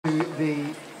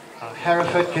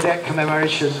Hereford Cadet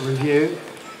Commemoration Review,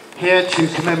 here to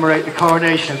commemorate the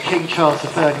coronation of King Charles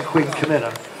III and Queen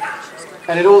Camilla.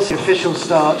 And it also the official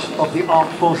start of the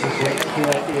Armed Forces Week here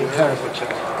in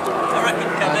Herefordshire.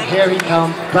 And here he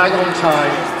comes, bang on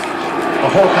time, a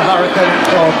Hawker Hurricane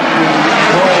from the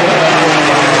Royal.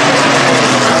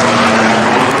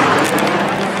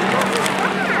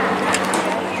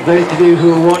 Those of you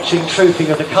who were watching Truthing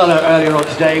of the Colour earlier on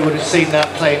today would have seen that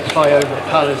plane fly over the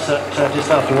colours at just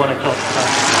after 1 o'clock.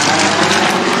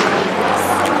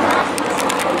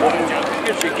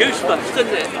 Gives you goosebumps, doesn't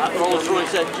it, that Rolls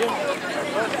Royce engine?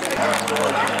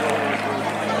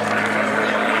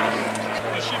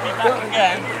 You should be back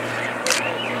again.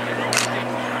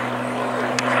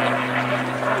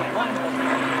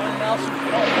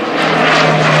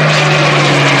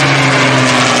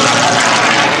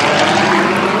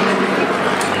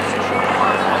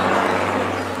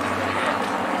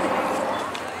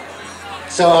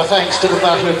 So our thanks to the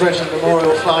Battle of Britain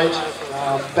Memorial Flight,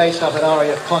 based up at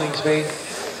RAF Coningsby.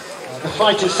 The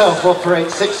flight itself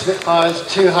operates 6 Spitfires,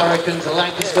 2 Hurricanes, a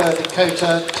Lancaster, a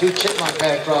Dakota, 2 Chipmunk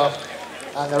aircraft,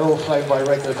 and they're all flown by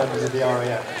regular members of the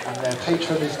RAF. And their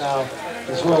patron is now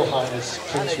His Royal Highness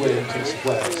Prince William, Prince of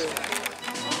Wales.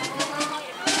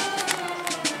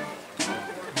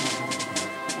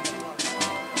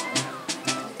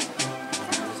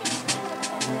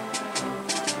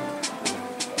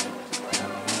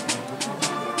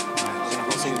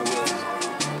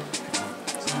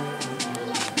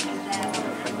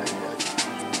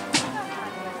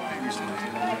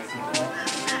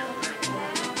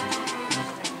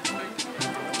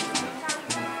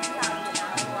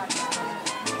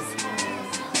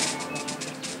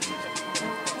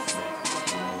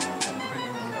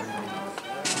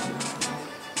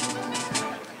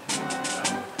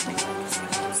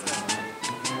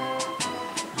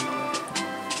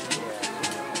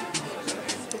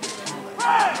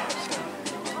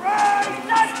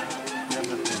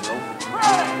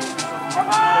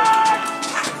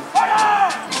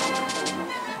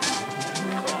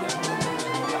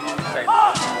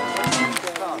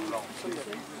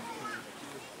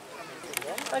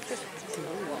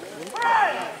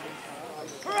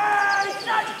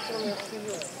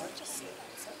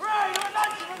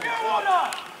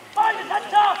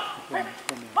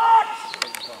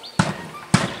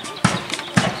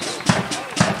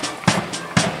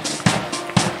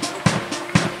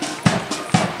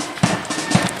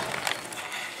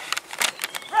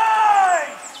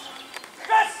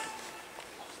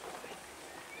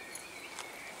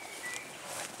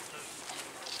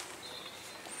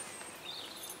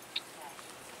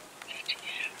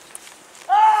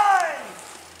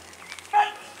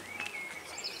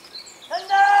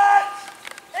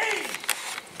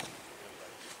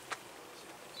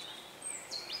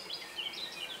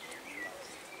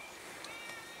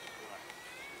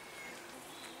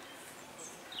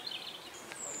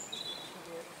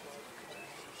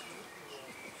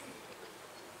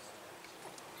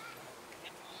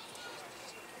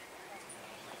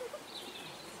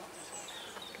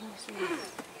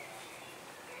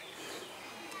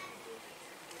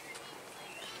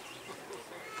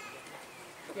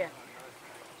 Yeah.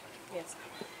 Yes.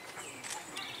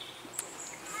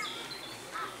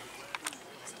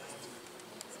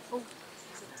 Oh.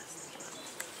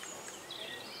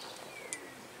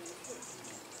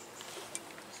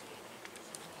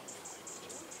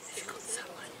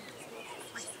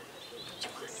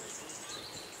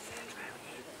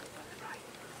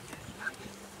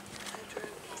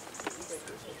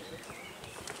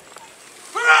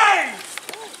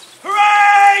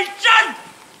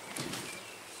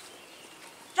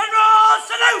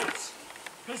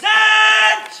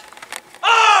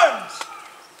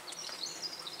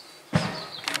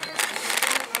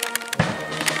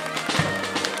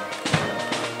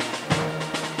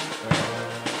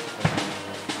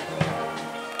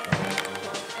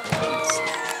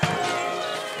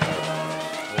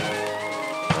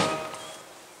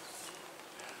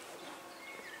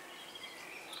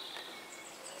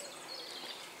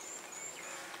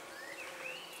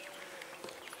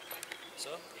 So,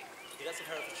 cadets of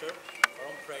Herefordshire are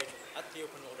on parade at the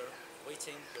open order,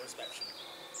 waiting your inspection.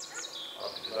 I'll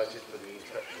be delighted for the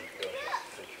inspection to go ahead.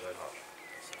 Thank you very much.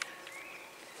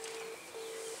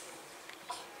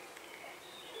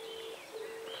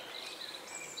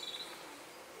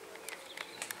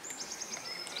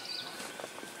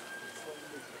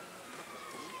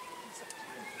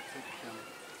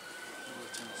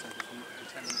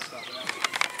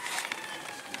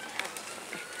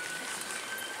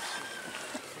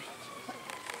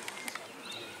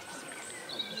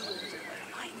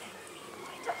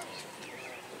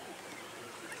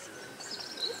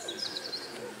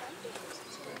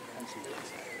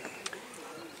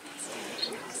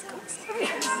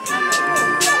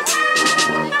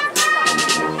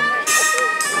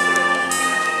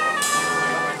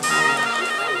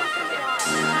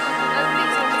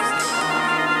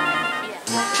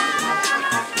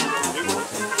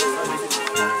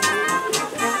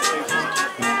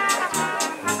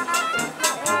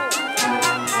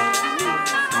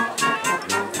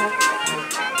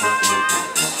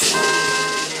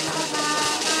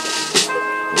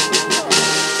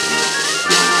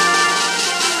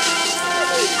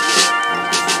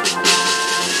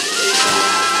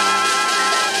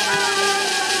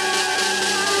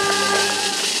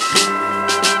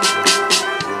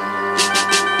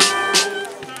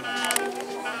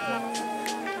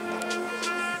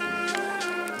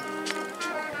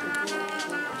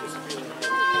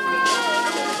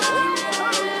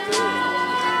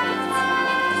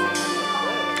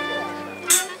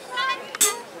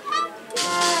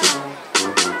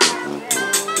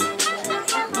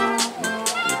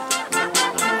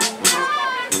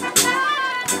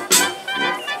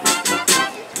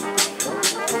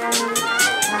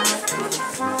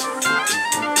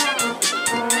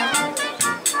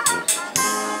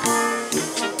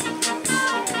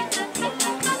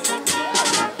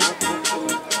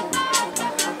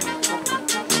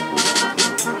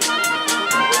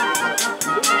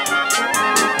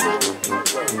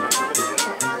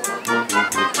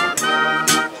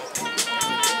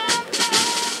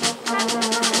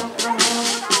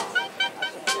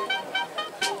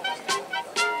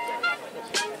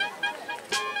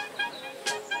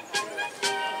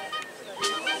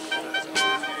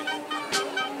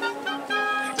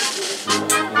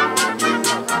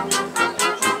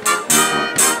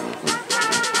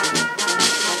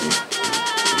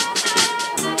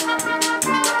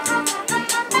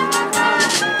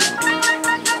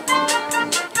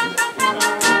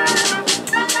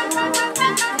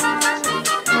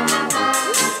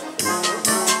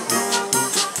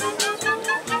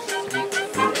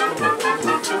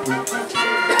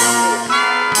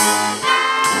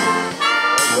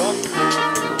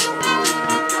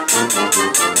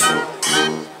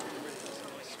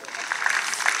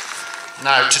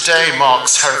 today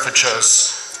marks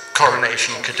Herefordshire's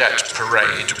Coronation Cadet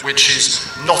Parade, which is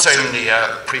not only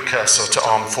a precursor to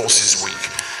Armed Forces Week,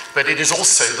 but it is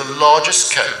also the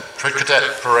largest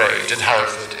cadet parade in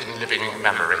Hereford in living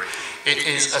memory. It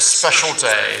is a special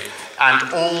day,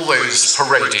 and all those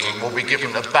parading will be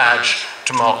given a badge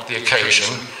to mark the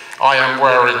occasion. I am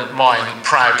wearing mine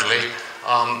proudly.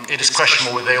 It is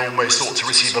questionable whether they almost ought to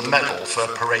receive a medal for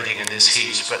parading in this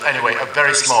heat, but anyway, a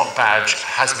very smart badge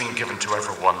has been given to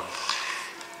everyone.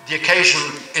 The occasion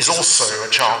is also a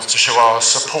chance to show our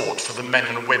support for the men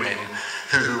and women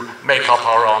who make up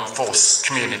our armed force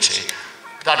community.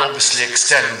 That obviously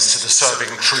extends to the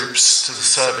serving troops, to the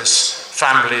service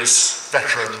families,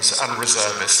 veterans and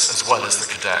reservists, as well as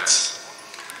the cadets.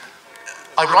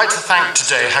 I would like to thank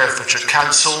today Herefordshire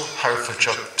Council,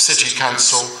 Herefordshire City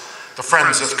Council, the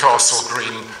Friends of Castle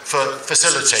Green for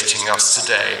facilitating us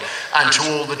today, and to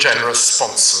all the generous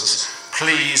sponsors.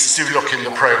 Please do look in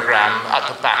the programme. At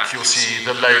the back you'll see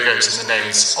the logos and the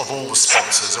names of all the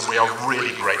sponsors, and we are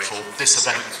really grateful. This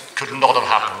event could not have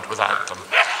happened without them.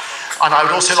 And I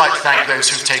would also like to thank those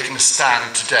who've taken a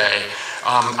stand today.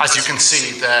 As you can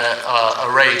see, they're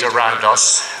arrayed around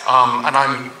us, and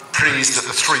I'm pleased that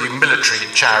the three military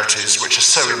charities, which are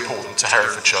so important to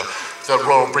Herefordshire, the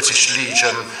Royal British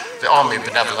Legion, the Army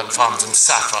Benevolent Fund and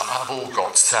SAFA, have all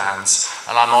got stands,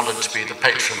 and I'm honoured to be the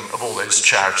patron of all those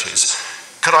charities.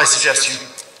 Could I suggest you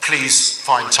please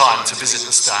find time to visit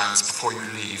the stands before you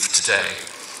leave today?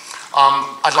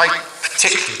 I'd like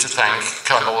particularly to thank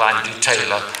Colonel Andy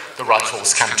Taylor, the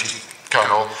Rifles County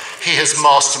Colonel. He has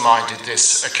masterminded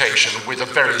this occasion with a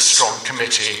very strong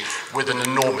committee, with an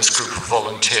enormous group of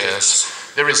volunteers.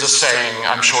 There is a saying,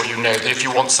 I'm sure you know, that if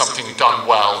you want something done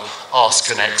well,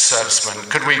 ask an ex-serviceman.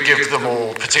 Could we give them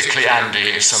all, particularly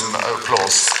Andy, some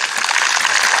applause?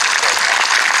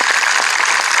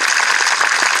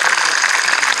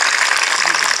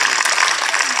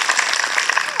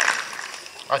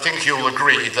 I think you'll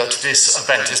agree that this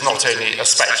event is not only a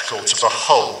spectacle to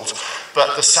behold,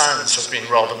 but the sounds have been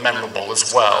rather memorable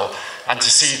as well. And to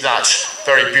see that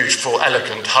very beautiful,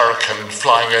 elegant hurricane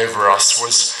flying over us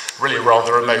was really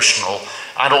rather emotional.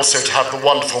 And also to have the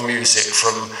wonderful music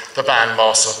from the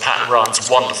bandmaster, Pat Ryan's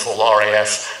wonderful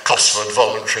RAF Cosford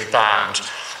Voluntary Band.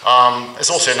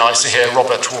 It's also nice to hear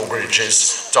Robert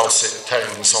Walbridge's dulcet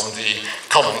tones on the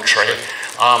commentary.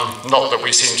 Not that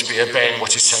we seem to be obeying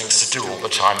what he tells us to do all the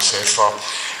time so far.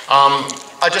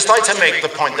 I'd just like to make the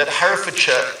point that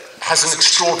Herefordshire has an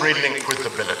extraordinary link with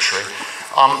the military.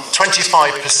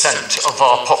 25% of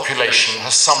our population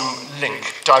has some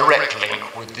link, direct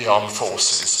link with the armed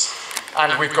forces.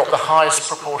 And we've got the highest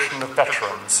proportion of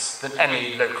veterans than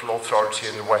any local authority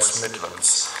in the West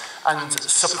Midlands. And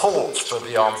support for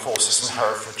the armed forces in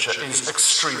Herefordshire is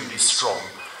extremely strong.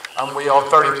 And we are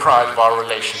very proud of our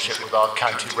relationship with our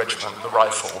county regiment, the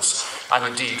Rifles. And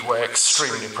indeed, we're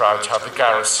extremely proud to have the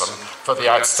garrison for the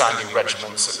outstanding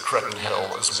regiments at Credden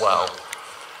Hill as well.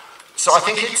 So I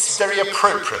think it's very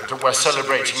appropriate that we're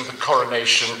celebrating the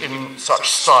coronation in such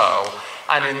style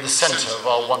and in the centre of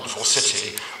our wonderful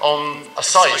city, on a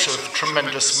site of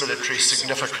tremendous military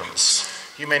significance.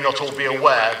 You may not all be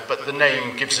aware, but the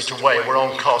name gives it away. We're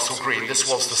on Castle Green. This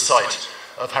was the site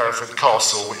of Hereford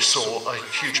Castle, which saw a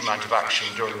huge amount of action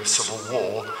during the Civil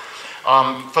War.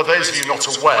 For those of you not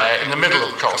aware, in the middle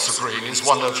of Castle Green is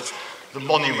one of the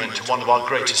monument to one of our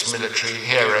greatest military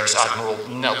heroes, Admiral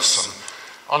Nelson.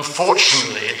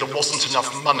 Unfortunately, there wasn't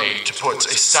enough money to put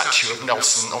a statue of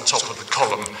Nelson on top of the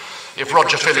column. If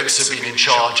Roger Phillips had been in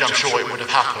charge, I'm sure it would have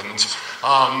happened.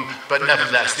 But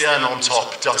nevertheless, the urn on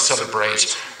top does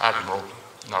celebrate Admiral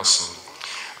Nelson.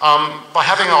 By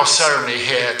having our ceremony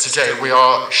here today, we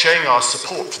are showing our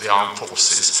support for the armed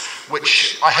forces,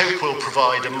 which I hope will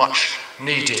provide a much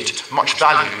needed, much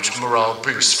valued morale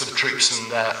boost for the troops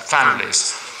and their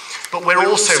families. But we're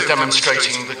also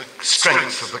demonstrating the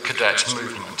strength of the cadet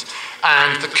movement.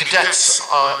 And the cadets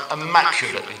are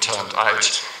immaculately turned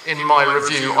out. In my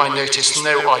review, I noticed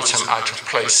no item out of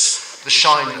place. The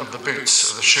shine of the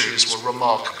boots of the shoes were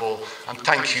remarkable, and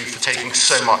thank you for taking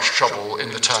so much trouble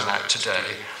in the turnout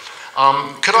today.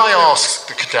 Could I ask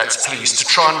the cadets, please, to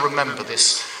try and remember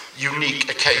this unique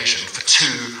occasion for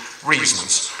two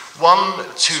reasons. One,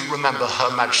 to remember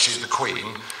Her Majesty the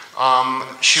Queen.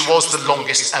 She was the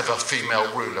longest ever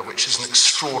female ruler, which is an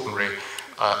extraordinary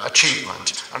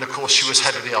achievement. And of course, she was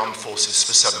head of the armed forces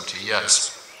for 70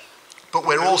 years. But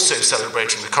we're also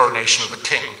celebrating the coronation of the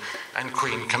King and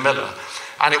Queen Camilla.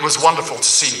 And it was wonderful to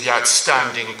see the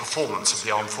outstanding performance of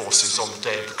the armed forces on the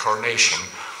day of the coronation.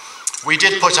 We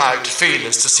did put out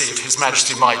feelers to see if His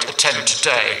Majesty might attend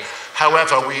today,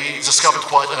 However, we discovered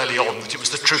quite early on that it was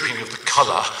the trooping of the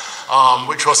colour,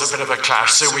 which was a bit of a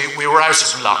clash, so we were out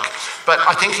of luck. But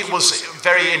I think it was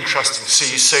very interesting to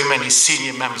see so many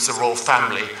senior members of the royal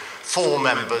family, 4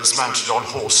 members mounted on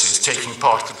horses, taking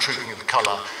part in the trooping of the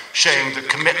colour, showing the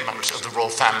commitment of the royal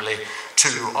family to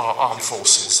our armed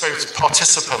forces, both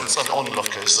participants and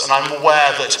onlookers. And I'm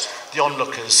aware that the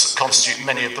onlookers constitute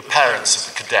many of the parents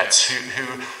of the cadets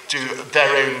who do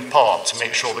their own part to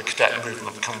make sure the cadet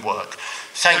movement can work.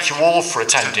 Thank you all for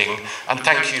attending, and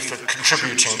thank you for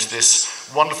contributing to this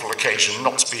wonderful occasion,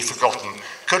 not to be forgotten.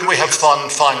 Could we have one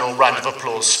final round of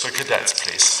applause for cadets,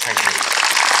 please? Thank you.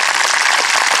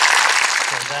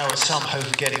 So now, with some hope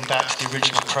of getting back to the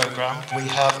original programme, we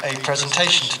have a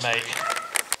presentation to make.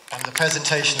 And the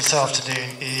presentation this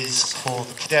afternoon is for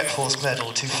the Cadet Force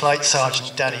Medal to Flight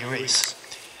Sergeant Danny Rees.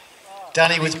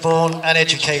 Danny was born and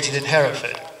educated in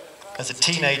Hereford. As a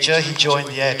teenager, he joined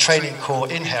the Air Training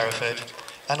Corps in Hereford,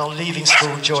 and on leaving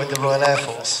school joined the Royal Air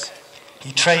Force.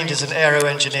 He trained as an aero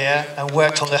engineer and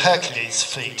worked on the Hercules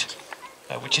fleet,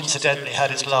 which incidentally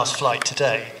had its last flight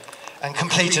today, and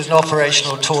completed an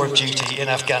operational tour of duty in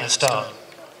Afghanistan.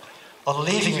 On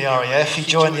leaving the RAF, he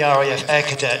joined the RAF Air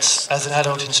Cadets as an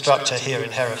adult instructor here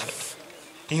in Hereford.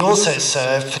 He also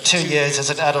served for 2 years as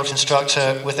an adult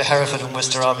instructor with the Hereford and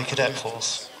Worcester Army Cadet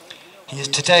Force. He is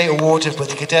today awarded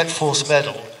with the Cadet Force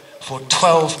Medal for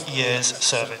 12 years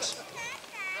service.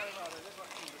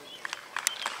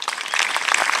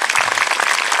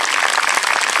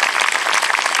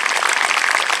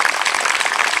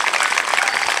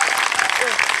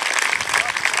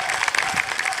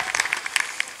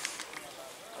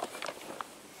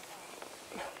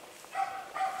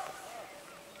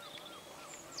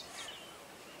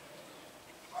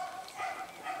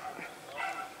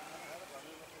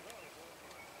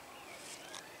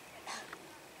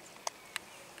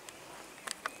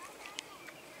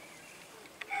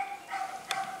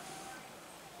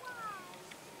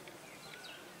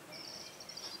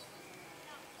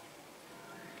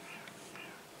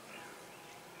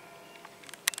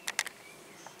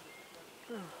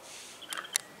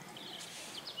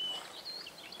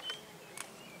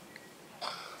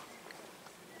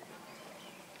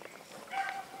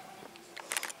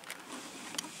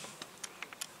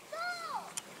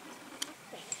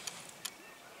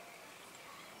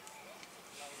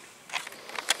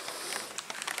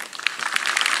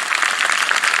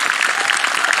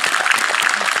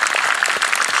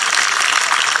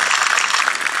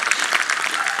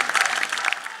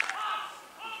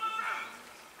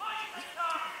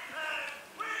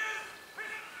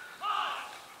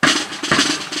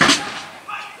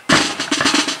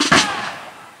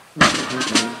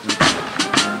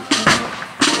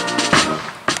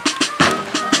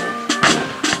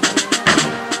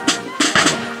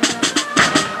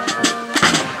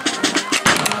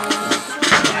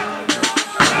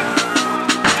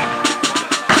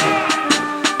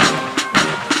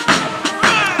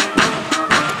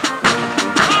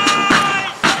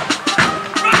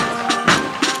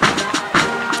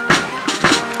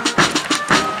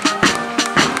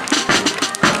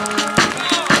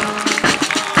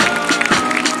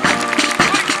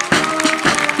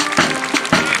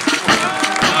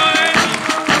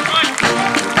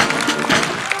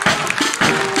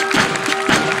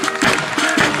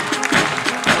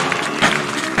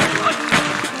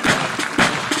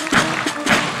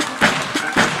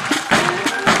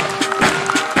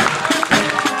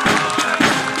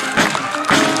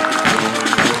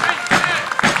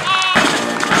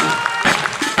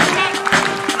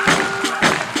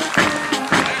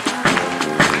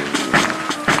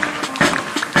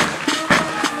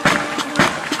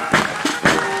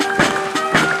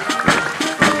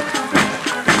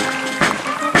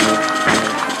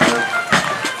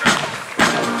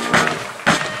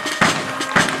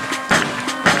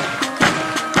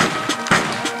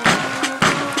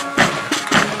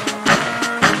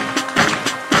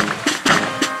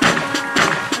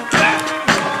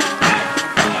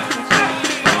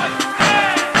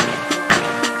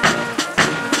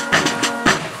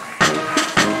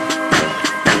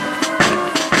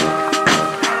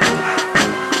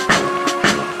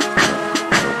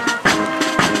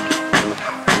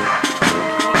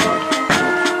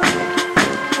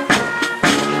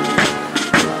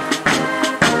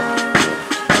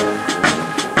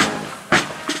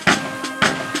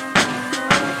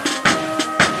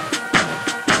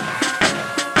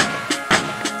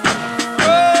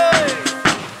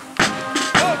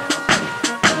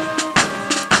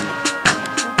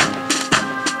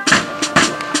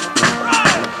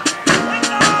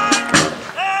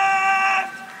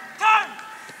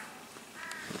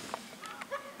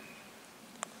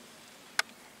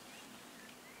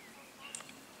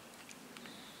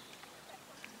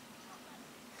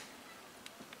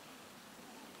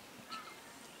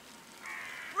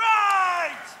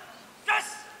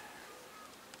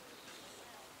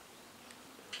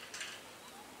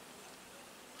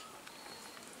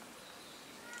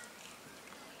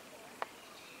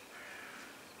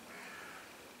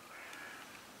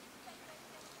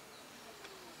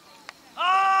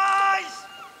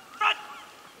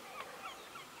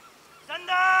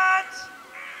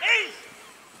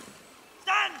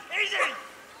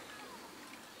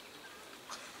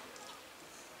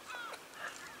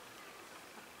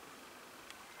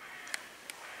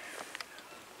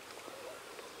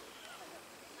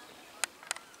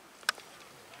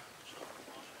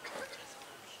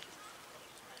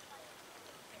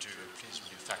 please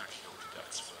will you thank your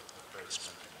cadets for the very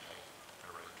splendid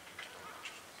parade. Thank you very much.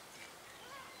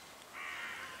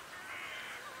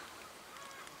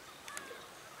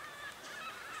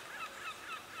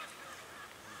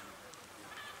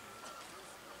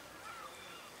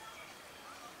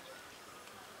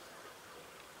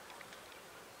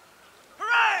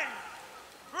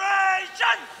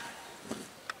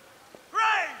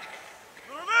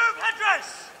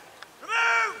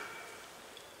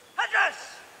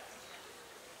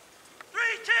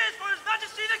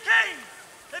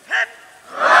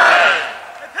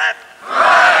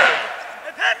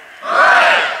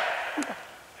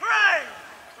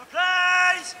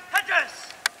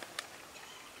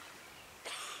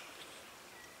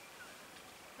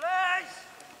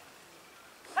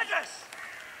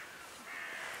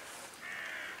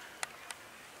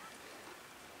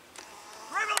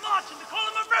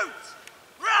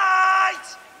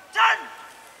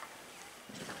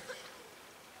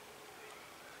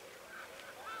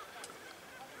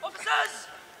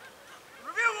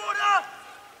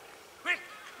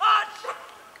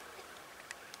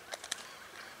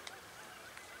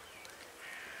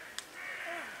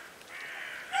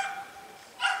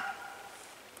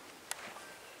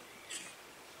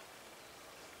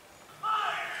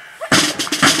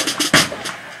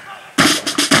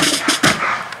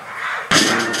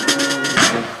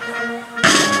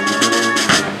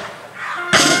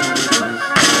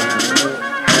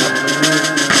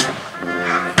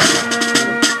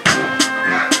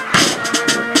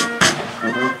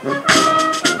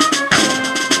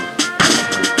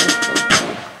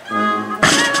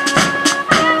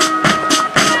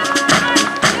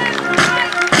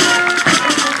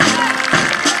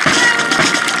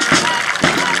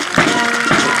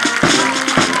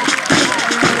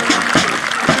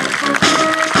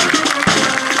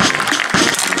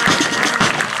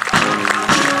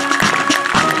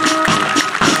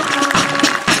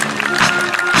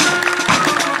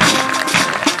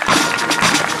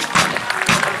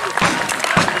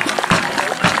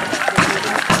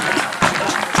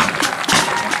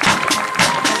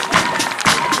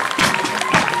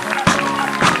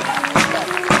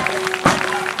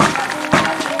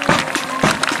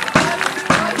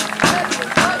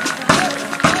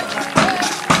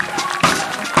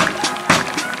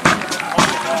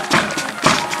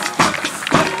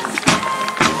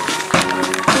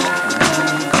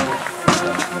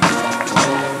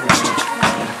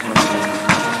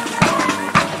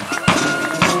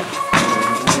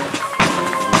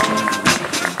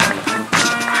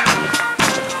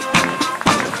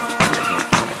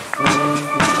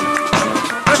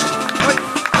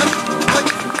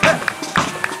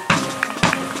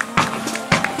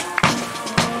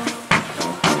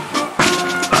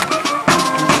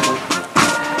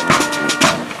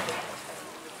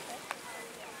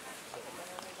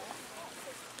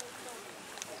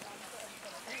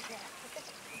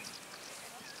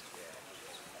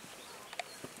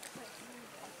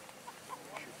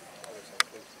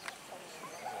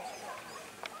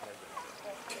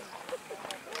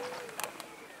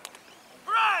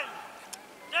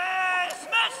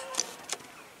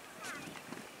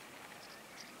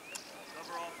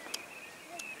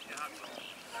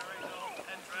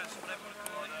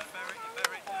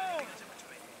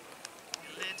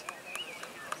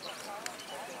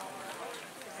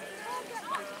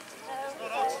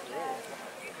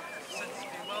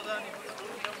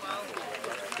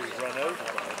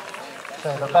 So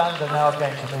the band are now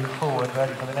going to move forward,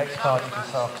 ready for the next party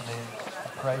this afternoon. The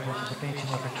parade, which is a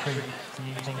beating of retreat, the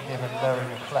evening hymn and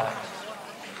lowering of flags.